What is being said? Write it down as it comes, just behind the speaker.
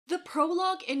The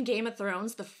prologue in Game of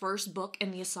Thrones, the first book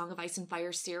in the A Song of Ice and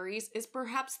Fire series, is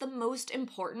perhaps the most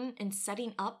important in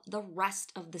setting up the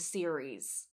rest of the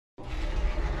series.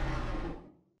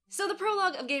 So the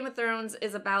prologue of Game of Thrones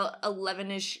is about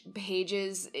 11-ish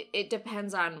pages. It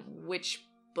depends on which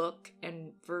book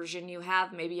and version you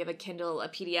have. Maybe you have a Kindle, a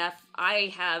PDF.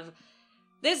 I have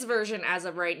this version as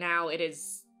of right now. It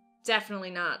is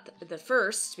definitely not the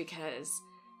first because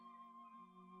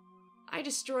I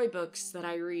destroy books that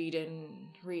I read and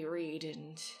reread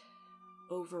and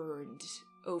over.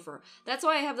 That's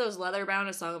why I have those leather-bound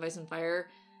A Song of Ice and Fire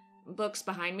books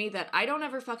behind me that I don't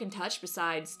ever fucking touch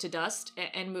besides to dust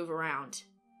and move around.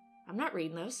 I'm not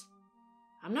reading those.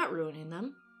 I'm not ruining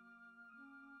them.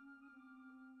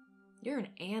 You're an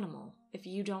animal if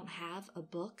you don't have a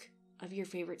book of your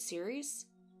favorite series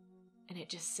and it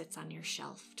just sits on your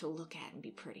shelf to look at and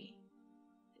be pretty.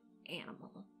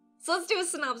 Animal. So let's do a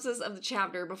synopsis of the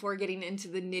chapter before getting into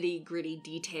the nitty-gritty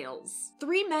details.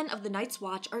 3 men of the Night's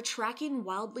Watch are tracking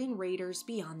wildling raiders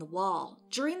beyond the wall.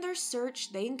 During their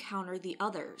search, they encounter the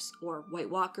others, or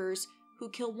White Walkers, who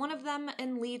kill one of them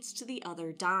and leads to the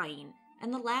other dying,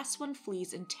 and the last one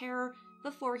flees in terror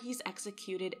before he's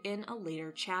executed in a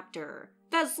later chapter.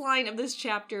 Best line of this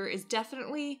chapter is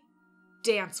definitely,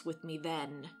 "Dance with me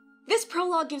then." This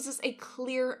prologue gives us a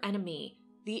clear enemy,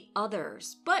 the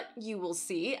others, but you will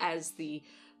see as the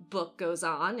book goes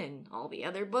on and all the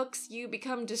other books, you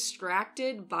become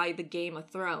distracted by the Game of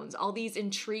Thrones, all these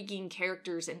intriguing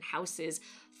characters and houses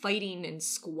fighting and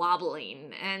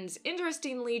squabbling. And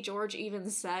interestingly, George even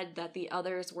said that the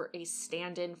others were a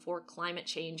stand-in for climate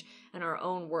change in our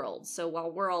own world. So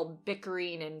while we're all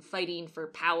bickering and fighting for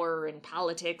power and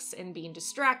politics and being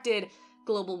distracted,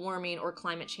 global warming or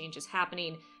climate change is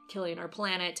happening, killing our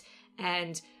planet,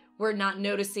 and we're not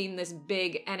noticing this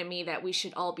big enemy that we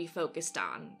should all be focused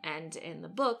on. And in the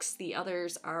books, the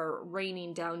others are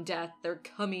raining down death. They're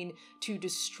coming to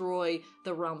destroy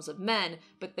the realms of men,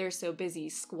 but they're so busy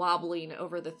squabbling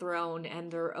over the throne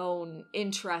and their own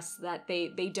interests that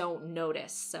they don't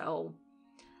notice. So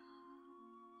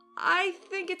I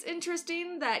think it's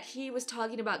interesting that he was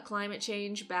talking about climate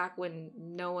change back when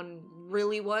no one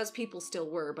really was. People still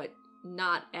were, but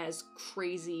not as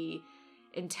crazy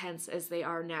intense as they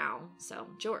are now. So,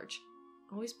 George,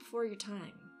 always before your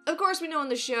time. Of course, we know in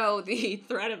the show the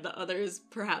threat of the others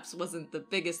perhaps wasn't the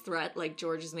biggest threat, like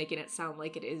George is making it sound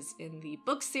like it is in the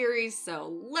book series, so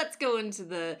let's go into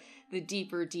the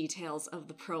deeper details of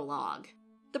the prologue.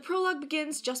 The prologue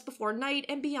begins just before night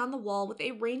and beyond the wall with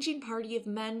a ranging party of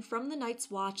men from the Night's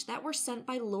Watch that were sent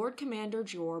by Lord Commander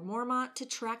Jorah Mormont to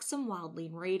track some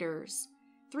wildling raiders.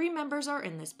 3 members are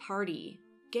in this party: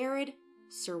 Garrett,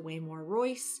 Sir Waymore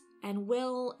Royce, and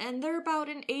Will, and they're about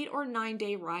an 8 or 9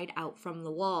 day ride out from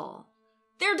the wall.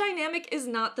 Their dynamic is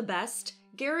not the best.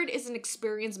 Garrett is an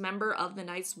experienced member of the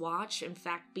Night's Watch, in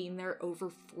fact being there over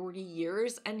 40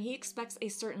 years, and he expects a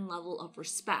certain level of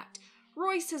respect.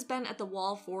 Royce has been at the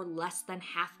wall for less than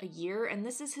half a year, and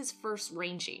this is his first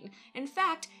ranging. In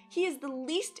fact, he is the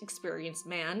least experienced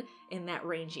man in that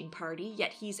ranging party,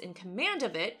 yet he's in command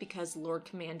of it because Lord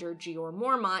Commander Jorah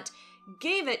Mormont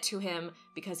gave it to him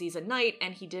because he's a knight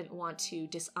and he didn't want to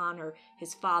dishonor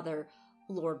his father,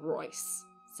 Lord Royce.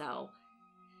 So,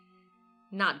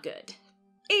 not good.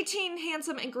 18,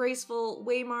 handsome and graceful,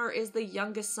 Waymar is the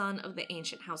youngest son of the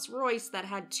ancient House Royce that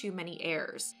had too many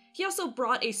heirs. He also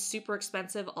brought a super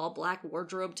expensive all-black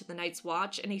wardrobe to the Night's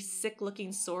Watch and a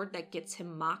sick-looking sword that gets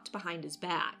him mocked behind his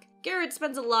back. Garrett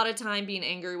spends a lot of time being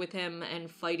angry with him and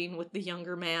fighting with the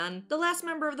younger man. The last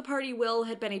member of the party, Will,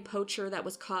 had been a poacher that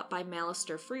was caught by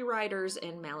Mallister freeriders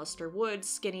in Mallister Woods,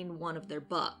 skinning one of their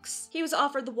bucks. He was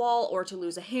offered the wall or to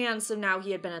lose a hand, so now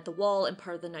he had been at the wall and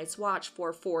part of the Night's Watch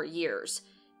for 4 years.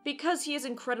 Because he is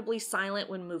incredibly silent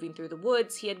when moving through the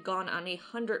woods, he had gone on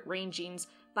 100 rangings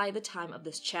by the time of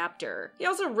this chapter. He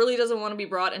also really doesn't want to be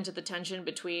brought into the tension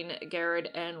between Garrett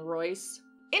and Royce.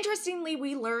 Interestingly,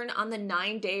 we learn on the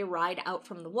 9-day ride out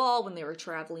from the wall when they were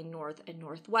traveling north and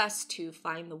northwest to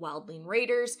find the wildling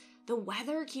raiders, the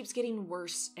weather keeps getting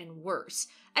worse and worse.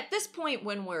 At this point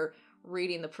when we're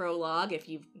reading the prologue, if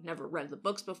you've never read the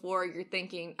books before, you're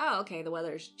thinking, oh, okay, the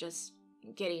weather's just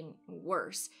getting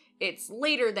worse. It's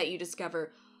later that you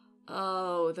discover,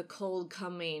 oh, the cold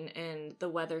coming and the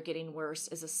weather getting worse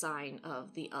is a sign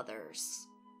of the others.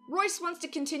 Royce wants to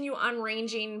continue on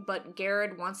ranging, but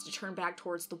Garrett wants to turn back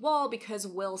towards the wall because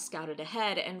Will scouted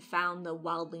ahead and found the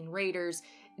wildling raiders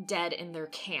dead in their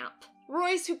camp.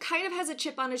 Royce, who kind of has a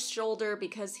chip on his shoulder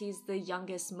because he's the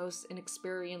youngest, most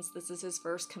inexperienced, this is his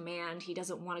first command, he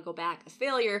doesn't want to go back a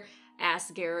failure,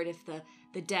 asks Garrett if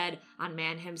the dead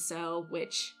unman him so,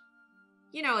 which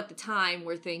You know, at the time,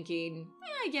 we're thinking,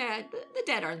 yeah, the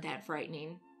dead aren't that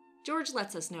frightening. George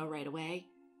lets us know right away.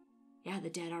 Yeah, the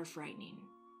dead are frightening.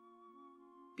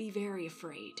 Be very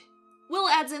afraid. Will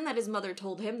adds in that his mother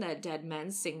told him that dead men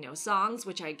sing no songs,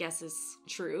 which I guess is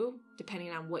true,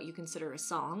 depending on what you consider a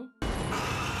song.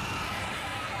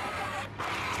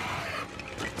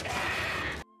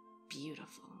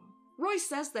 Beautiful. Royce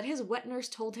says that his wet nurse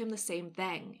told him the same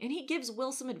thing, and he gives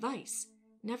Will some advice.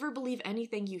 Never believe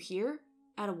anything you hear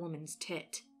at a woman's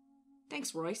tit.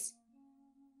 Thanks, Royce.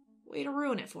 Way to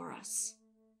ruin it for us.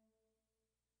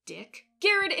 Dick.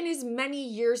 Garrett, in his many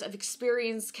years of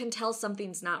experience, can tell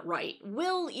something's not right.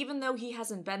 Will, even though he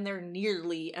hasn't been there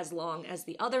nearly as long as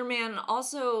the other man,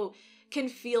 also can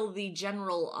feel the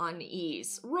general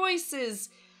unease. Royce is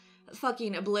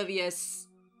fucking oblivious.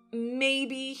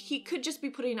 Maybe he could just be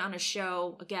putting on a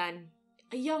show. Again,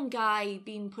 a young guy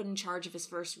being put in charge of his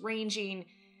first ranging.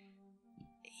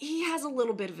 He has a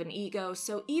little bit of an ego,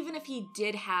 so even if he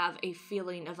did have a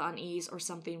feeling of unease or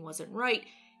something wasn't right,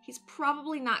 he's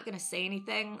probably not going to say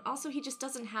anything. Also, he just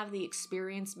doesn't have the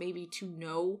experience maybe to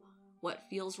know what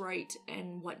feels right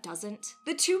and what doesn't.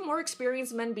 The two more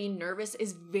experienced men being nervous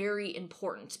is very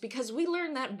important because we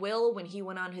learned that Will, when he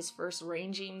went on his first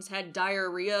rangings, had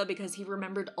diarrhea because he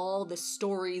remembered all the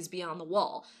stories beyond the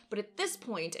wall. But at this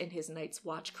point in his Night's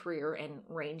Watch career and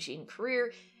ranging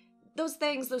career, those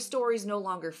stories no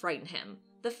longer frighten him.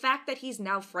 The fact that he's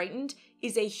now frightened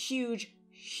is a huge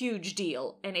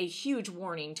deal and a huge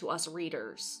warning to us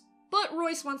readers. But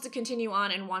Royce wants to continue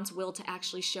on and wants Will to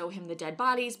actually show him the dead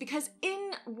bodies because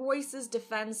in Royce's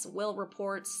defense, Will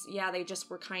reports, yeah, they just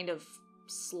were kind of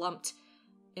slumped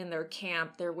in their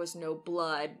camp. There was no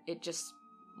blood. It just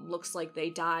looks like they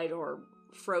died or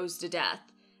froze to death.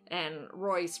 And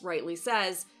Royce rightly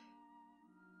says,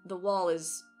 the wall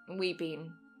is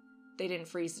weeping. They didn't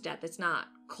freeze to death. It's not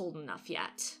cold enough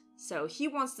yet. So he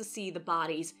wants to see the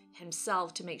bodies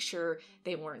himself to make sure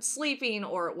they weren't sleeping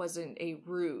or it wasn't a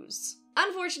ruse.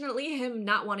 Unfortunately, him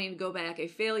not wanting to go back a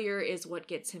failure is what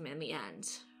gets him in the end.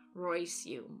 Royce,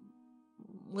 you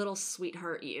little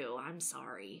sweetheart, you. I'm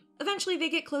sorry. Eventually, they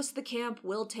get close to the camp.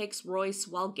 Will takes Royce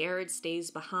while Garrett stays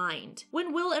behind.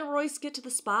 When Will and Royce get to the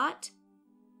spot,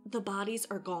 the bodies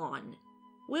are gone.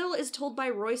 Will is told by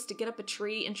Royce to get up a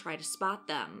tree and try to spot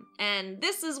them. And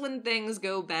this is when things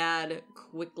go bad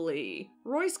quickly.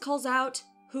 Royce calls out,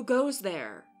 "Who goes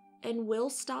there?" And Will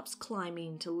stops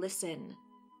climbing to listen.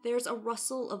 There's a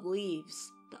rustle of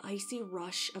leaves, the icy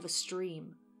rush of a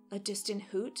stream, a distant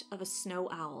hoot of a snow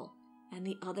owl, and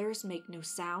the others make no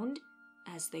sound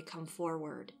as they come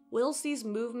forward. Will sees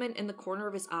movement in the corner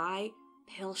of his eye,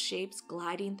 pale shapes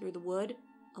gliding through the wood,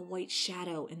 a white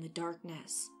shadow in the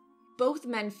darkness. Both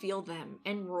men feel them,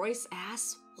 and Royce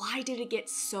asks, why did it get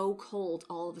so cold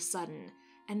all of a sudden?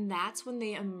 And that's when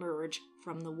they emerge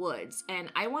from the woods.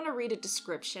 And I want to read a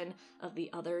description of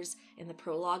the others in the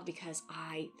prologue because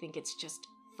I think it's just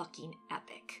fucking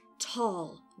epic.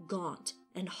 Tall, gaunt,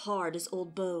 and hard as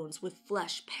old bones, with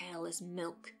flesh pale as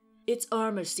milk. Its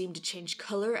armor seemed to change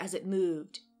color as it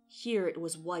moved. Here it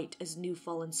was white as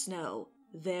new-fallen snow.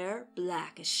 There,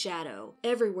 black as shadow,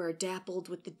 everywhere dappled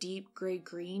with the deep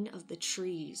gray-green of the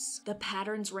trees. The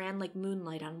patterns ran like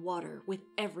moonlight on water with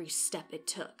every step it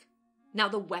took. Now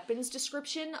the weapons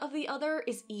description of the other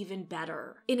is even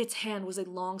better. In its hand was a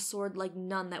long sword like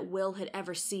none that Will had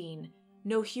ever seen.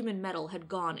 No human metal had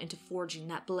gone into forging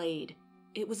that blade.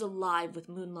 It was alive with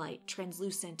moonlight,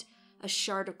 translucent, a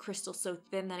shard of crystal so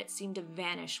thin that it seemed to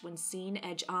vanish when seen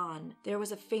edge on. There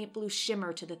was a faint blue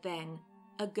shimmer to the thing,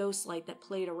 a ghost light that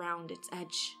played around its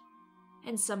edge.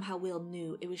 And somehow Will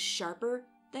knew it was sharper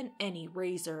than any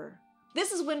razor.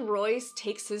 This is when Royce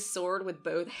takes his sword with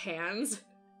both hands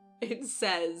and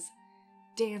says,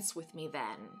 "Dance with me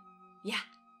then." Yeah,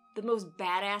 the most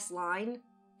badass line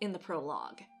in the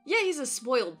prologue. Yeah, he's a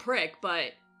spoiled prick,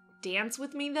 but dance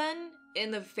with me then? In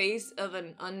the face of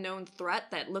an unknown threat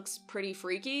that looks pretty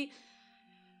freaky?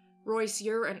 Royce,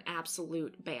 you're an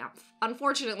absolute bamf.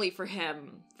 Unfortunately for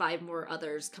him, 5 more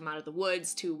others come out of the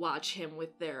woods to watch him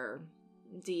with their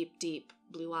deep, deep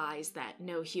blue eyes that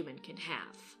no human can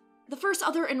have. The first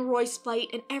other and Royce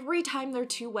fight, and every time their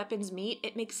 2 weapons meet,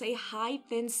 it makes a high,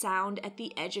 thin sound at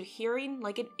the edge of hearing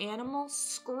like an animal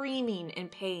screaming in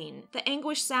pain. The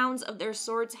anguished sounds of their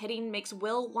swords hitting makes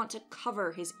Will want to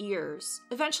cover his ears.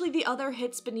 Eventually, the other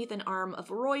hits beneath an arm of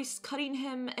Royce, cutting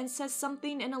him, and says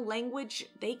something in a language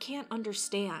they can't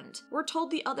understand. We're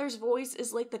told the other's voice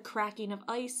is like the cracking of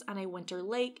ice on a winter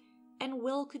lake, and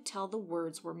Will could tell the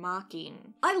words were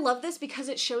mocking. I love this because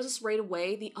it shows us right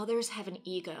away the others have an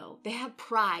ego. They have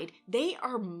pride. They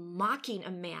are mocking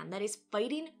a man that is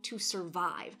fighting to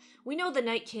survive. We know the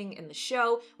Night King in the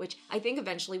show, which I think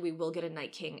eventually we will get a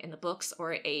Night King in the books,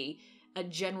 or a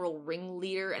general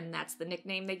ringleader, and that's the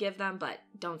nickname they give them, but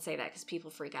don't say that because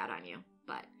people freak out on you.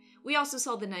 But we also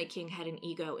saw the Night King had an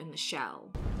ego in the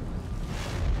show.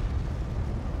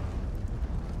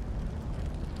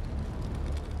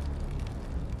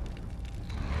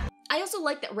 I also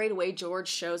like that right away George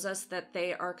shows us that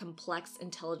they are complex,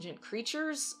 intelligent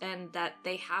creatures and that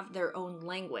they have their own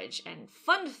language. And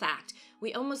fun fact,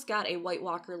 we almost got a White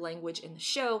Walker language in the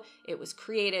show. It was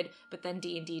created, but then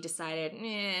D&D decided,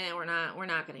 we're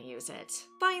not gonna use it.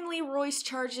 Finally, Royce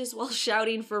charges while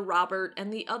shouting for Robert,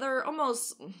 and the other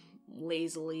almost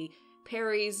lazily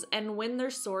parries, and when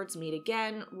their swords meet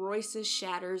again, Royce's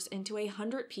shatters into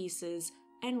 100 pieces,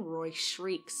 and Roy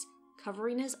shrieks,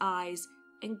 covering his eyes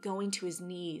and going to his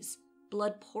knees,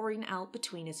 blood pouring out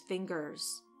between his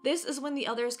fingers. This is when the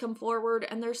others come forward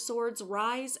and their swords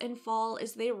rise and fall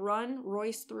as they run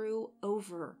Royce through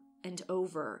over and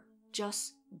over,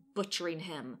 just butchering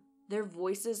him, their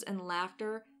voices and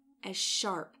laughter as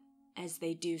sharp as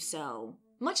they do so.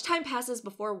 Much time passes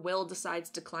before Will decides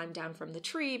to climb down from the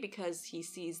tree because he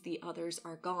sees the others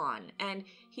are gone, and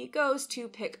he goes to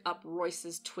pick up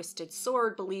Royce's twisted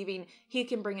sword, believing he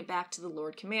can bring it back to the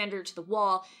Lord Commander, to the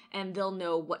wall, and they'll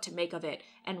know what to make of it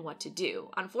and what to do.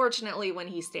 Unfortunately, when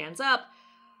he stands up,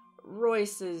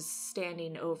 Royce is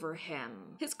standing over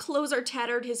him. His clothes are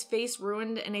tattered, his face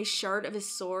ruined, and a shard of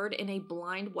his sword in a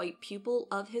blind white pupil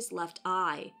of his left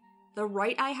eye. The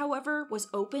right eye, however, was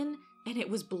open, and it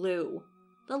was blue.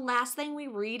 The last thing we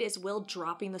read is Will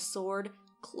dropping the sword,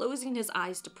 closing his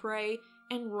eyes to pray,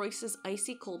 and Royce's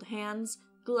icy cold hands,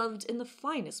 gloved in the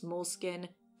finest moleskin,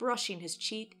 brushing his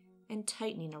cheek and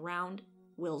tightening around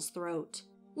Will's throat.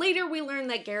 Later, we learn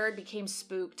that Garrett became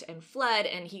spooked and fled,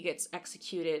 and he gets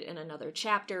executed in another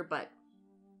chapter, but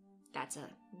that's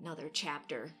another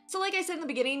chapter. So like I said in the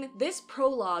beginning, this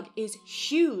prologue is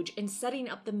huge in setting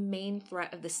up the main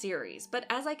threat of the series. But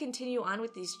as I continue on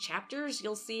with these chapters,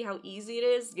 you'll see how easy it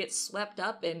is to get swept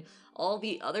up in all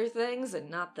the other things and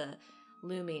not the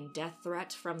looming death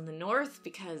threat from the north,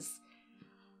 because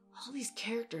all these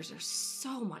characters are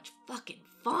so much fucking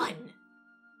fun.